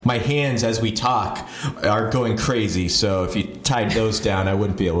my hands as we talk are going crazy. So if you tied those down, I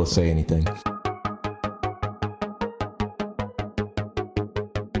wouldn't be able to say anything.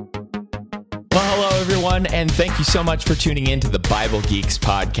 Everyone, and thank you so much for tuning in to the Bible Geeks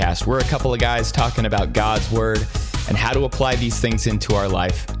podcast. We're a couple of guys talking about God's Word and how to apply these things into our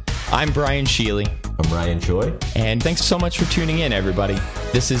life. I'm Brian Sheely. I'm Ryan Joy. And thanks so much for tuning in, everybody.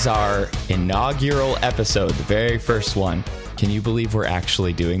 This is our inaugural episode, the very first one. Can you believe we're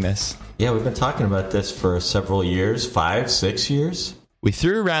actually doing this? Yeah, we've been talking about this for several years, 5-6 years. We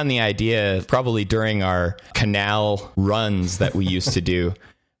threw around the idea probably during our canal runs that we used to do.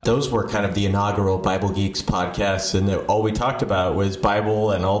 Those were kind of the inaugural Bible Geeks podcasts, and all we talked about was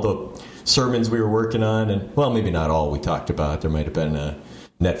Bible and all the sermons we were working on. And, well, maybe not all we talked about. There might have been a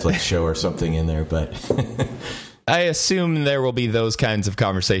Netflix show or something in there, but... I assume there will be those kinds of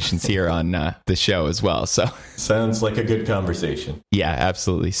conversations here on the show as well. So sounds like a good conversation. Yeah,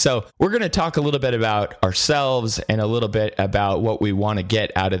 absolutely. So we're going to talk a little bit about ourselves and a little bit about what we want to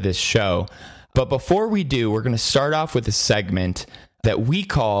get out of this show. But before we do, we're going to start off with a segment that we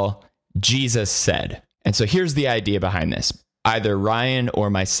call Jesus Said. And so here's the idea behind this. Either Ryan or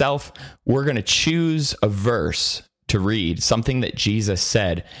myself, we're going to choose a verse to read, something that Jesus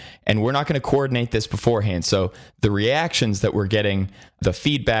said, and we're not going to coordinate this beforehand. So the reactions that we're getting, the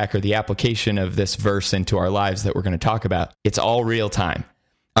feedback or the application of this verse into our lives that we're going to talk about, it's all real time.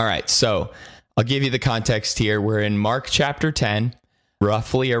 All right, so I'll give you the context here. We're in Mark chapter 10,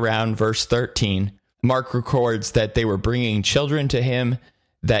 roughly around verse 13. Mark records that they were bringing children to him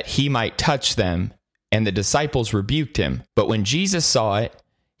that he might touch them, and the disciples rebuked him. But when Jesus saw it,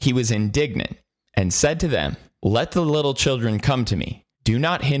 he was indignant and said to them, "Let the little children come to me. Do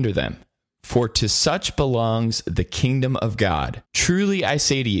not hinder them, for to such belongs the kingdom of God. Truly I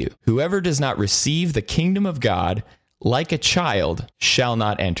say to you, whoever does not receive the kingdom of God like a child shall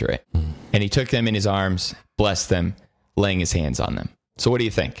not enter it." And he took them in his arms, blessed them, laying his hands on them. So what do you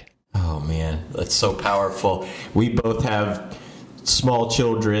think? Oh, man, that's so powerful. We both have small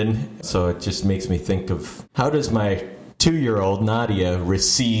children, so it just makes me think of how does my 2-year-old Nadia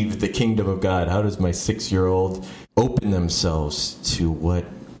receive the kingdom of God? How does my 6-year-old open themselves to what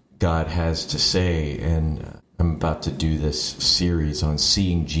God has to say? And I'm about to do this series on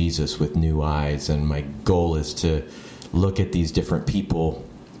seeing Jesus with new eyes, and my goal is to look at these different people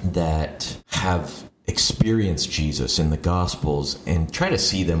that have experience Jesus in the Gospels and try to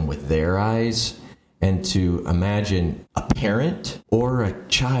see them with their eyes, and to imagine a parent or a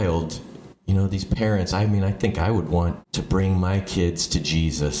child. You know, these parents, I mean, I think I would want to bring my kids to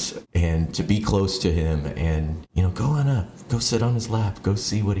Jesus and to be close to him and, you know, go on up, go sit on his lap, go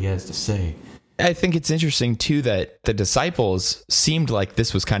see what he has to say. I think it's interesting, too, that the disciples seemed like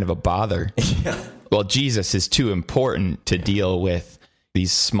this was kind of a bother. Yeah. Well, Jesus is too important to deal with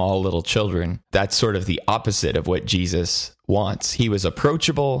these small little children. That's sort of the opposite of what Jesus wants. He was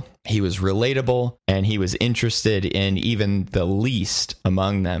approachable, he was relatable, and he was interested in even the least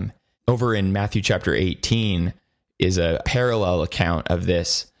among them. Over in Matthew chapter 18 is a parallel account of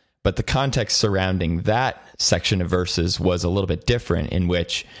this, but the context surrounding that section of verses was a little bit different, in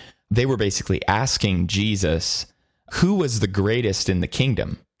which they were basically asking Jesus, who was the greatest in the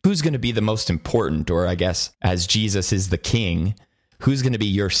kingdom? Who's going to be the most important? Or I guess, as Jesus is the king, who's going to be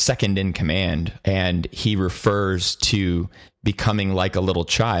your second in command? And he refers to becoming like a little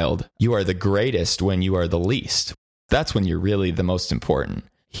child. You are the greatest when you are the least. That's when you're really the most important.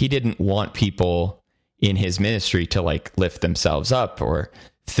 He didn't want people in his ministry to lift themselves up or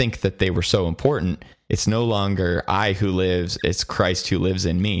think that they were so important. It's no longer I who lives, it's Christ who lives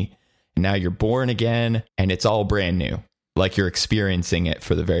in me. And now you're born again, and it's all brand new, like you're experiencing it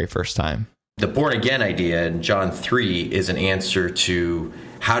for the very first time. The born again idea in John 3 is an answer to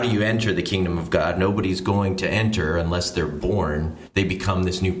how do you enter the kingdom of God? Nobody's going to enter unless they're born. They become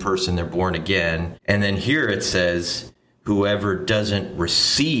this new person, they're born again. And then here it says, whoever doesn't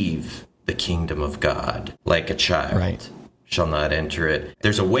receive the kingdom of God like a child shall not enter it.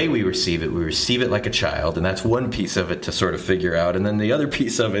 There's a way we receive it. We receive it like a child, and that's one piece of it to sort of figure out. And then the other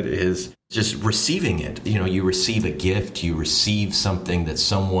piece of it is just receiving it. You know, you receive a gift, you receive something that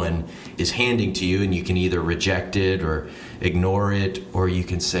someone is handing to you, and you can either reject it or ignore it, or you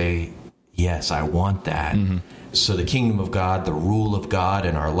can say, yes, I want that. Mm-hmm. So the kingdom of God, the rule of God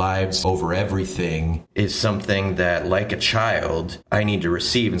in our lives over everything, is something that, like a child, I need to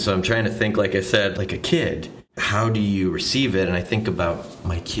receive. And so I'm trying to think, like I said, like a kid. How do you receive it? And I think about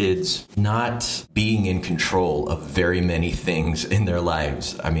my kids not being in control of very many things in their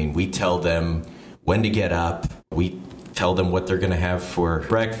lives. I mean, we tell them when to get up. We tell them what they're going to have for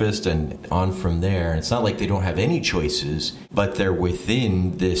breakfast and on from there. It's not like they don't have any choices, but they're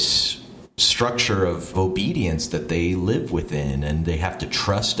within this structure of obedience that they live within, and they have to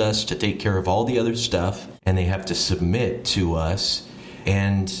trust us to take care of all the other stuff, and they have to submit to us.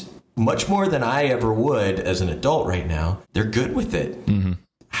 And much more than I ever would as an adult right now, they're good with it. Mm-hmm.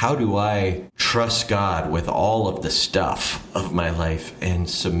 How do I trust God with all of the stuff of my life and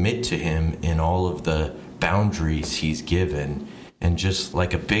submit to him in all of the boundaries he's given, and just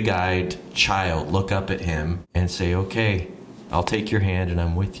like a big-eyed child look up at him and say, okay, I'll take your hand and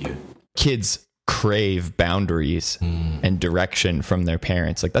I'm with you. Kids crave boundaries and direction from their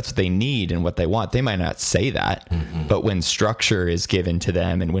parents. Like, that's what they need and what they want. They might not say that, but when structure is given to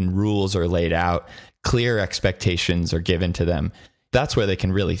them and when rules are laid out, clear expectations are given to them, that's where they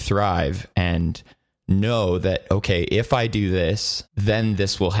can really thrive and know that, okay, if I do this, then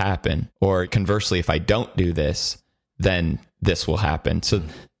this will happen. Or conversely, if I don't do this, then this will happen. So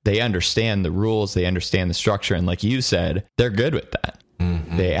they understand the rules, they understand the structure. And like you said, they're good with that.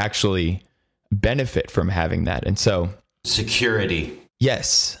 They actually benefit from having that. And so security.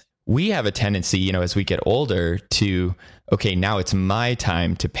 Yes. We have a tendency, as we get older to, okay, now it's my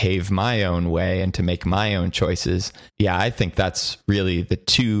time to pave my own way and to make my own choices. Yeah, I think that's really the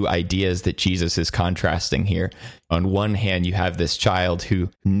two ideas that Jesus is contrasting here. On one hand, you have this child who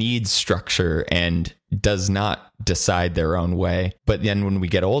needs structure and does not decide their own way. But then when we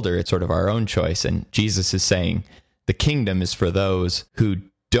get older, it's sort of our own choice. And Jesus is saying the kingdom is for those who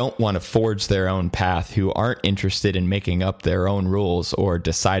don't want to forge their own path, who aren't interested in making up their own rules or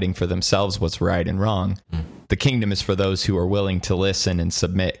deciding for themselves what's right and wrong. The kingdom is for those who are willing to listen and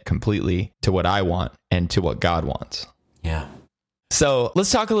submit completely to what I want and to what God wants. Yeah. So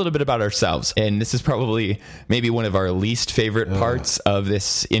let's talk a little bit about ourselves. And this is probably maybe one of our least favorite parts of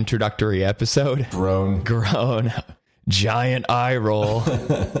this introductory episode. Groan. Giant eye roll.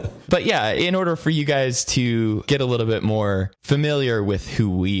 But yeah, in order for you guys to get a little bit more familiar with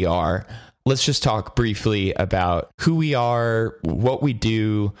who we are, let's just talk briefly about who we are, what we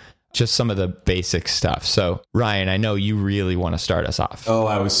do, just some of the basic stuff. So, Ryan, I know you really want to start us off. Oh,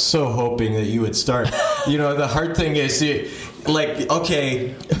 I was so hoping that you would start. The hard thing is,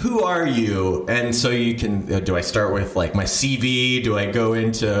 okay, who are you? And so you can, do I start with like my CV? Do I go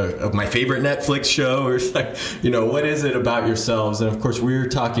into my favorite Netflix show? Or like, what is it about yourselves? And of course, we're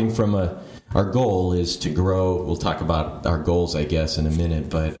talking from our goal is to grow. We'll talk about our goals, I guess, in a minute.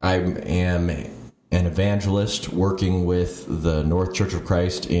 But I am an evangelist working with the North Church of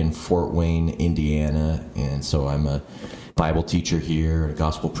Christ in Fort Wayne, Indiana. And so I'm a Bible teacher here, a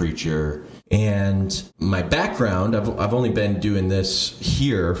gospel preacher. And my background, I've only been doing this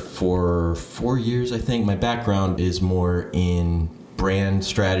here for 4 years, I think. My background is more in brand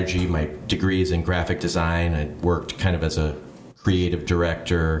strategy. My degree is in graphic design. I worked kind of as a creative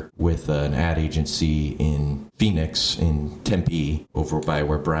director with an ad agency in Phoenix, in Tempe, over by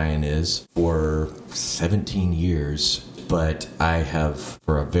where Brian is, for 17 years. But I have,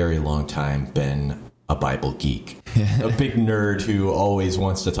 for a very long time, been a Bible geek, a big nerd who always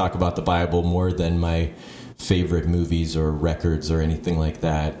wants to talk about the Bible more than my favorite movies or records or anything like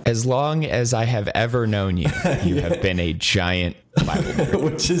that. As long as I have ever known you, you have been a giant Bible nerd.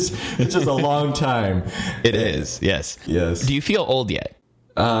 which is a long time. It is, yes. Yes. Do you feel old yet?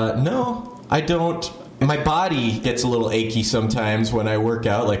 No, I don't. My body gets a little achy sometimes when I work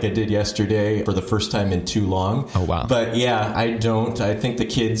out, like I did yesterday for the first time in too long. Oh, wow. But yeah, I don't. I think the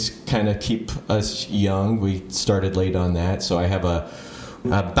kids kind of keep us young. We started late on that. So I have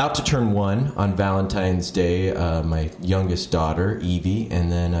about to turn 1 on Valentine's Day, my youngest daughter, Evie,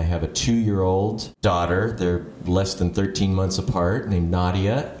 and then I have a 2-year-old daughter. They're less than 13 months apart, named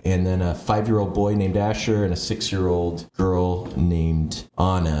Nadia, and then a 5-year-old boy named Asher and a 6-year-old girl named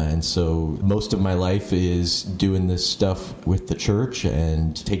Anna. And so most of my life is doing this stuff with the church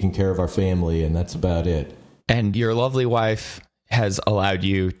and taking care of our family, and that's about it. And your lovely wife has allowed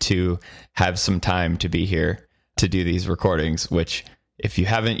you to have some time to be here to do these recordings, which, if you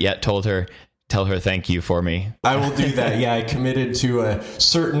haven't yet told her, tell her thank you for me. I will do that. Yeah, I committed to a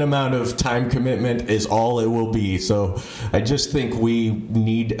certain amount of time commitment is all it will be. So I just think we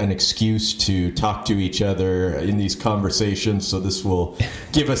need an excuse to talk to each other in these conversations. So this will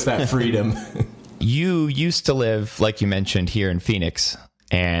give us that freedom. You used to live, like you mentioned, here in Phoenix,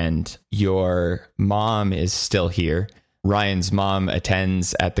 and your mom is still here. Ryan's mom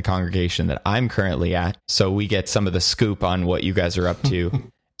attends at the congregation that I'm currently at, so we get some of the scoop on what you guys are up to.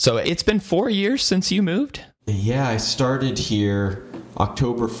 So it's been 4 years since you moved? Yeah, I started here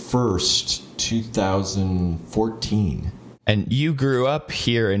October 1st, 2014. And you grew up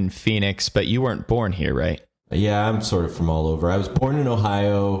here in Phoenix, but you weren't born here, right? Yeah, I'm sort of from all over. I was born in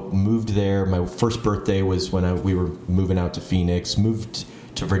Ohio, moved there. My first birthday was when we were moving out to Phoenix, moved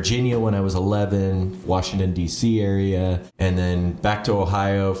to Virginia when I was 11, Washington, D.C. area, and then back to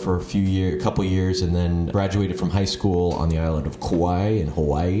Ohio for a couple years, and then graduated from high school on the island of Kauai in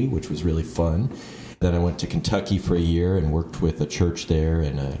Hawaii, which was really fun. Then I went to Kentucky for a year and worked with a church there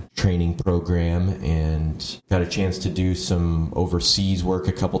in a training program and got a chance to do some overseas work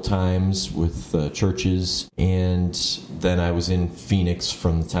a couple times with churches. And then I was in Phoenix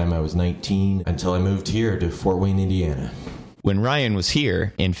from the time I was 19 until I moved here to Fort Wayne, Indiana. When Ryan was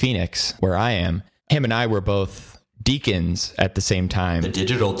here in Phoenix, where I am, him and I were both deacons at the same time. The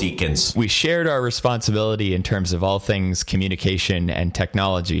digital deacons. We shared our responsibility in terms of all things communication and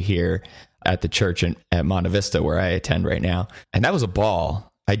technology here at the church at Monte Vista, where I attend right now. And that was a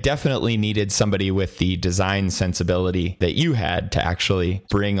ball. I definitely needed somebody with the design sensibility that you had to actually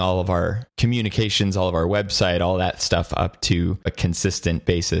bring all of our communications, all of our website, all that stuff up to a consistent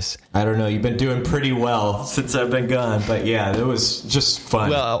basis. I don't know. You've been doing pretty well since I've been gone. But yeah, it was just fun.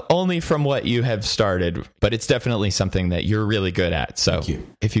 Well, only from what you have started, but it's definitely something that you're really good at. So Thank you.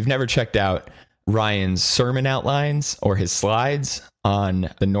 If you've never checked out Ryan's sermon outlines or his slides on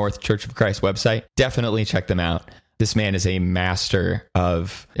the North Church of Christ website, definitely check them out. This man is a master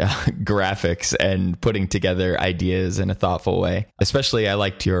of graphics and putting together ideas in a thoughtful way. Especially, I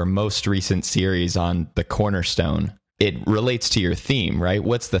liked your most recent series on the cornerstone. It relates to your theme, right?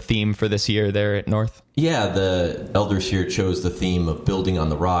 What's the theme for this year there at North? Yeah, the elders here chose the theme of building on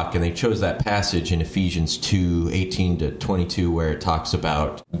the rock, and they chose that passage in Ephesians 2:18 to 22, where it talks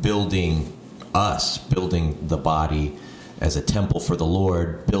about building the body as a temple for the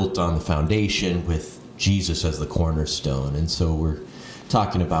Lord, built on the foundation with Jesus as the cornerstone. And so we're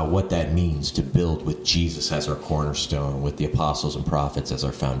talking about what that means to build with Jesus as our cornerstone, with the apostles and prophets as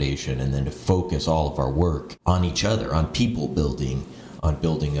our foundation, and then to focus all of our work on each other, on people building, on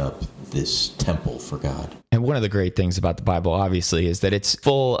building up this temple for God. And one of the great things about the Bible, obviously, is that it's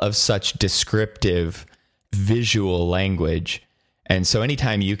full of such descriptive visual language. And so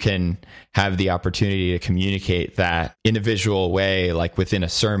anytime you can have the opportunity to communicate that in a visual way, like within a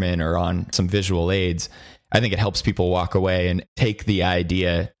sermon or on some visual aids, I think it helps people walk away and take the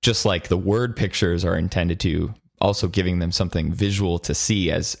idea, just like the word pictures are intended to, also giving them something visual to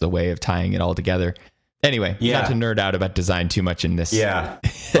see as a way of tying it all together. Anyway, not to nerd out about design too much in this. Yeah.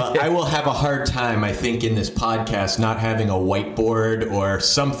 Well, I will have a hard time, I think, in this podcast, not having a whiteboard or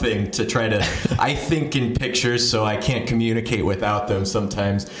something to try to... I think in pictures, so I can't communicate without them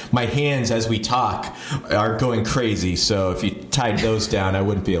sometimes. My hands, as we talk, are going crazy, so if you tied those down, I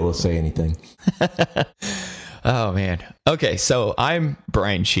wouldn't be able to say anything. Oh, man. Okay, so I'm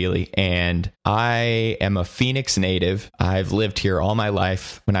Brian Sheely, and I am a Phoenix native. I've lived here all my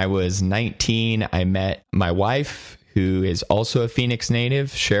life. When I was 19, I met my wife, who is also a Phoenix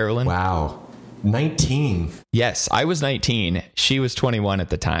native, Sherilyn. Wow. 19. Yes, I was 19. She was 21 at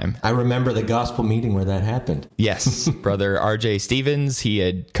the time. I remember the gospel meeting where that happened. Yes, Brother R.J. Stevens, he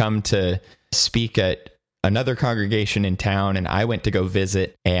had come to speak at another congregation in town, and I went to go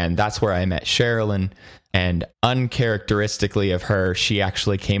visit, and that's where I met Sherilyn. And uncharacteristically of her, she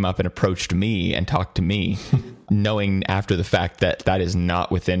actually came up and approached me and talked to me, knowing after the fact that that is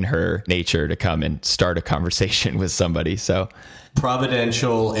not within her nature to come and start a conversation with somebody. So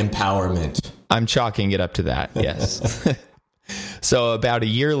providential empowerment. I'm chalking it up to that. Yes. So about a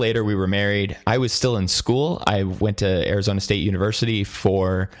year later, we were married. I was still in school. I went to Arizona State University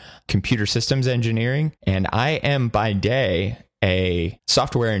for computer systems engineering, and I am by day a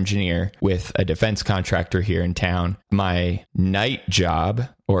software engineer with a defense contractor here in town. My night job,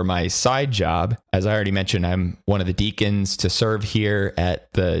 or my side job, as I already mentioned, I'm one of the deacons to serve here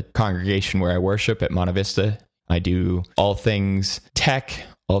at the congregation where I worship at Monte Vista. I do all things tech,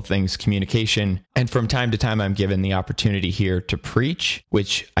 all things communication, and from time to time I'm given the opportunity here to preach,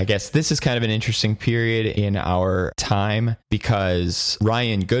 which I guess this is kind of an interesting period in our time because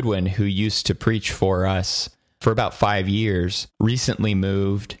Ryan Goodwin, who used to preach for us for about 5 years, recently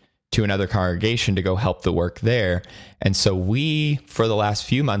moved to another congregation to go help the work there. And so we, for the last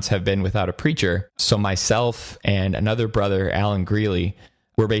few months, have been without a preacher. So myself and another brother, Alan Greeley,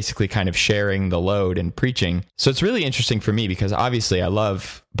 we're basically kind of sharing the load and preaching. So it's really interesting for me because obviously I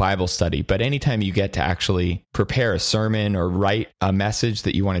love Bible study, but anytime you get to actually prepare a sermon or write a message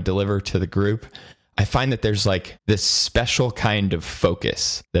that you want to deliver to the group, I find that there's like this special kind of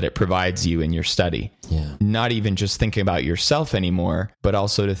focus that it provides you in your study. Yeah. Not even just thinking about yourself anymore, but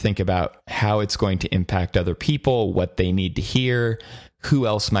also to think about how it's going to impact other people, what they need to hear, who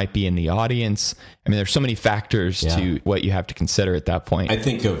else might be in the audience. I mean, there's so many factors to what you have to consider at that point. I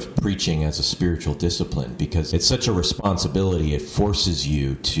think of preaching as a spiritual discipline because it's such a responsibility. It forces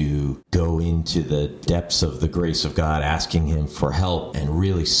you to go into the depths of the grace of God, asking Him for help and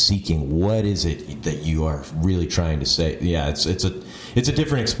really seeking what is it that you are really trying to say. Yeah, it's a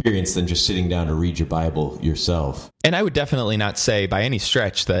different experience than just sitting down to read your Bible yourself. And I would definitely not say by any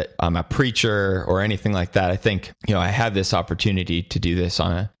stretch that I'm a preacher or anything like that. I think, I have this opportunity to do this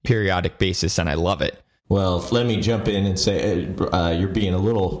on a periodic basis, and I love it. Well, let me jump in and say you're being a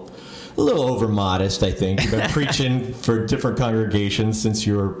little over modest, I think. You've been preaching for different congregations since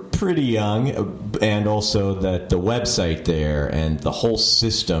you were pretty young, and also that the website there and the whole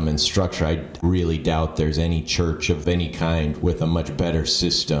system and structure, I really doubt there's any church of any kind with a much better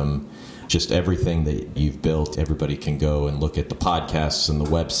system. Just everything that you've built, everybody can go and look at the podcasts and the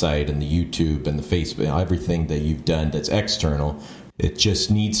website and the YouTube and the Facebook, everything that you've done that's external. It just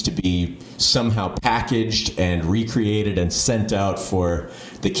needs to be somehow packaged and recreated and sent out for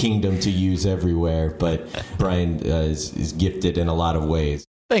the kingdom to use everywhere. But Brian is gifted in a lot of ways.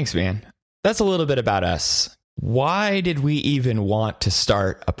 Thanks, man. That's a little bit about us. Why did we even want to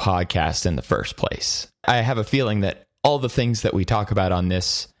start a podcast in the first place? I have a feeling that all the things that we talk about on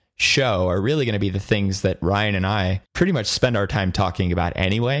this show are really going to be the things that Ryan and I pretty much spend our time talking about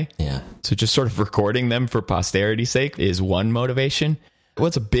anyway. Yeah. So just sort of recording them for posterity's sake is one motivation.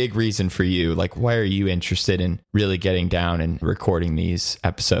 What's a big reason for you? Like, why are you interested in really getting down and recording these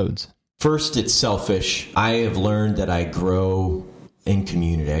episodes? First, it's selfish. I have learned that I grow in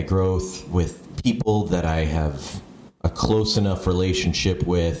community. I grow with people that I have a close enough relationship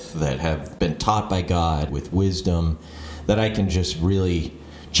with, that have been taught by God with wisdom, that I can just really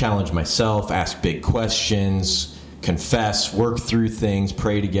challenge myself, ask big questions, confess, work through things,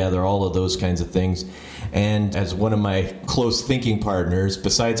 pray together, all of those kinds of things. And as one of my close thinking partners,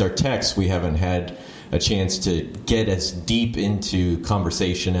 besides our texts, we haven't had a chance to get as deep into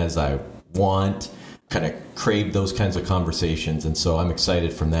conversation as I want, kind of crave those kinds of conversations. And so I'm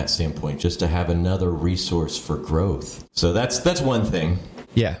excited from that standpoint, just to have another resource for growth. So that's one thing.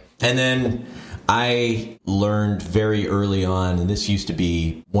 Yeah. And then I learned very early on, and this used to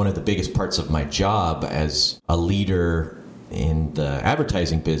be one of the biggest parts of my job as a leader in the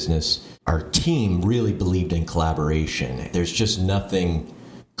advertising business, our team really believed in collaboration. There's just nothing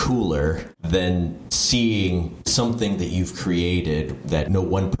cooler than seeing something that you've created that no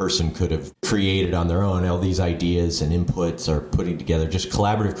one person could have created on their own. All these ideas and inputs are putting together. Just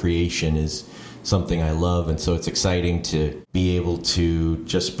collaborative creation is something I love, and so it's exciting to be able to,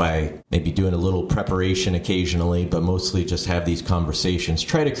 just by maybe doing a little preparation occasionally, but mostly just have these conversations,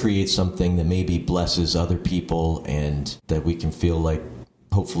 try to create something that maybe blesses other people and that we can feel like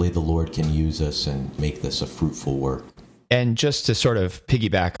hopefully the Lord can use us and make this a fruitful work. And just to sort of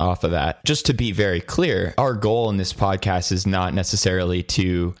piggyback off of that, just to be very clear, our goal in this podcast is not necessarily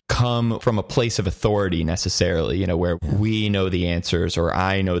to come from a place of authority necessarily, where we know the answers or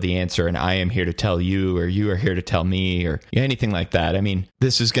I know the answer and I am here to tell you or you are here to tell me or anything like that. I mean,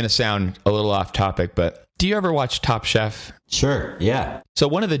 this is going to sound a little off topic, but do you ever watch Top Chef? Sure, yeah. So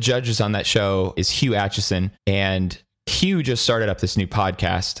one of the judges on that show is Hugh Atchison, and Hugh just started up this new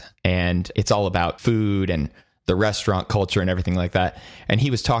podcast, and it's all about food and the restaurant culture and everything like that. And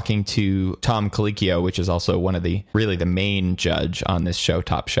he was talking to Tom Colicchio, which is also one of the main judge on this show,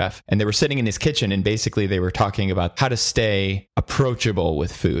 Top Chef. And they were sitting in his kitchen, and basically they were talking about how to stay approachable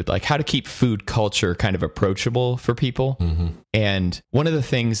with food, like how to keep food culture kind of approachable for people. Mm-hmm. And one of the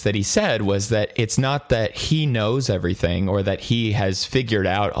things that he said was that it's not that he knows everything or that he has figured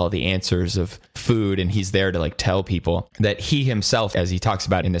out all the answers of food and he's there to like tell people, that he himself, as he talks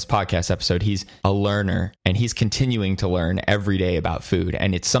about in this podcast episode, he's a learner and he's continuing to learn every day about food.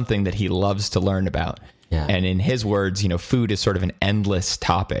 And it's something that he loves to learn about. Yeah. And in his words, food is sort of an endless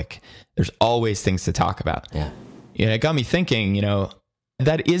topic. There's always things to talk about. Yeah. It got me thinking,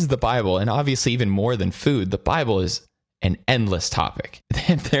 that is the Bible. And obviously even more than food, the Bible is an endless topic.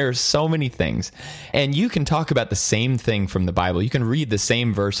 There's so many things. And you can talk about the same thing from the Bible. You can read the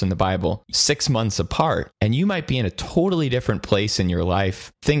same verse in the Bible 6 months apart, and you might be in a totally different place in your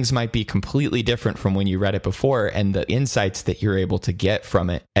life. Things might be completely different from when you read it before, and the insights that you're able to get from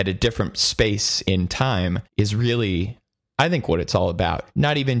it at a different space in time is really, I think, what it's all about.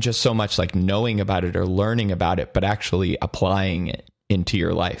 Not even just so much like knowing about it or learning about it, but actually applying it into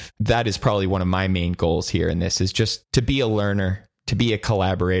your life. That is probably one of my main goals here in this, is just to be a learner, to be a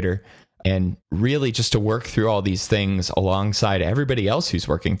collaborator, and really just to work through all these things alongside everybody else who's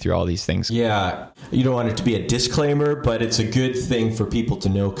working through all these things. Yeah, you don't want it to be a disclaimer, but it's a good thing for people to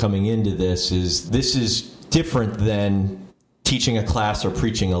know coming into this is different than teaching a class or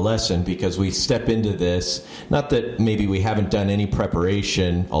preaching a lesson, because we step into this, not that maybe we haven't done any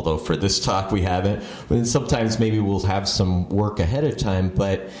preparation, although for this talk we haven't, but sometimes maybe we'll have some work ahead of time,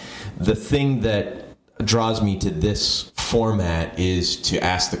 but the thing that draws me to this format is to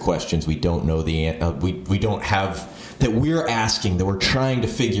ask the questions we don't know we don't have, that we're asking, that we're trying to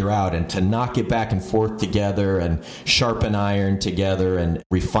figure out, and to knock it back and forth together and sharpen iron together and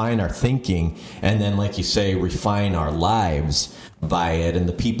refine our thinking. And then, like you say, refine our lives by it. And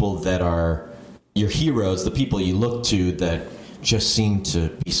the people that are your heroes, the people you look to that just seem to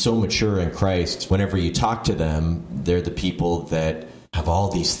be so mature in Christ, whenever you talk to them, they're the people that have all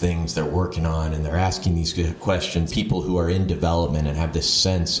these things they're working on and they're asking these good questions. People who are in development and have this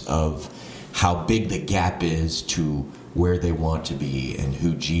sense of how big the gap is to where they want to be and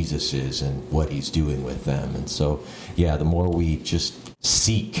who Jesus is and what he's doing with them. And so, yeah, the more we just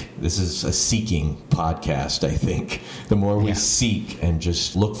seek, this is a seeking podcast, I think. The more we seek and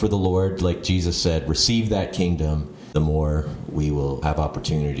just look for the Lord, like Jesus said, receive that kingdom, the more we will have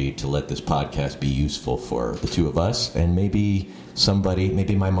opportunity to let this podcast be useful for the two of us, and maybe somebody,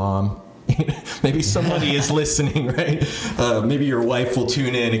 maybe my mom, maybe somebody is listening, right? Maybe your wife will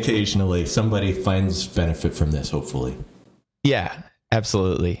tune in occasionally. Somebody finds benefit from this, hopefully. Yeah,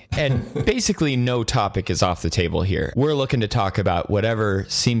 absolutely. And basically no topic is off the table here. We're looking to talk about whatever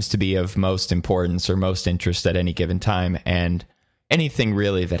seems to be of most importance or most interest at any given time, and anything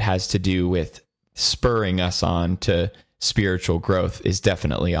really that has to do with spurring us on to spiritual growth is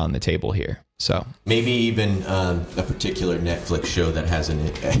definitely on the table here. So maybe even a particular Netflix show that has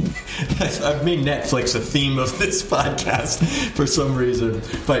I've made Netflix a theme of this podcast for some reason.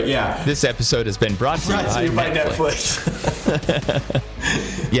 But yeah, this episode has been brought to you by Netflix.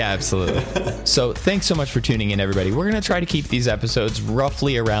 Yeah, absolutely. So thanks so much for tuning in, everybody. We're going to try to keep these episodes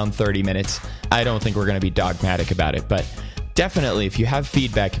roughly around 30 minutes. I don't think we're going to be dogmatic about it, but definitely, if you have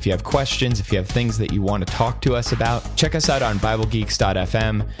feedback, if you have questions, if you have things that you want to talk to us about, check us out on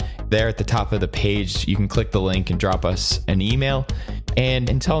BibleGeeks.fm. There at the top of the page, you can click the link and drop us an email. And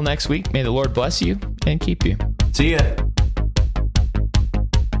until next week, may the Lord bless you and keep you. See ya.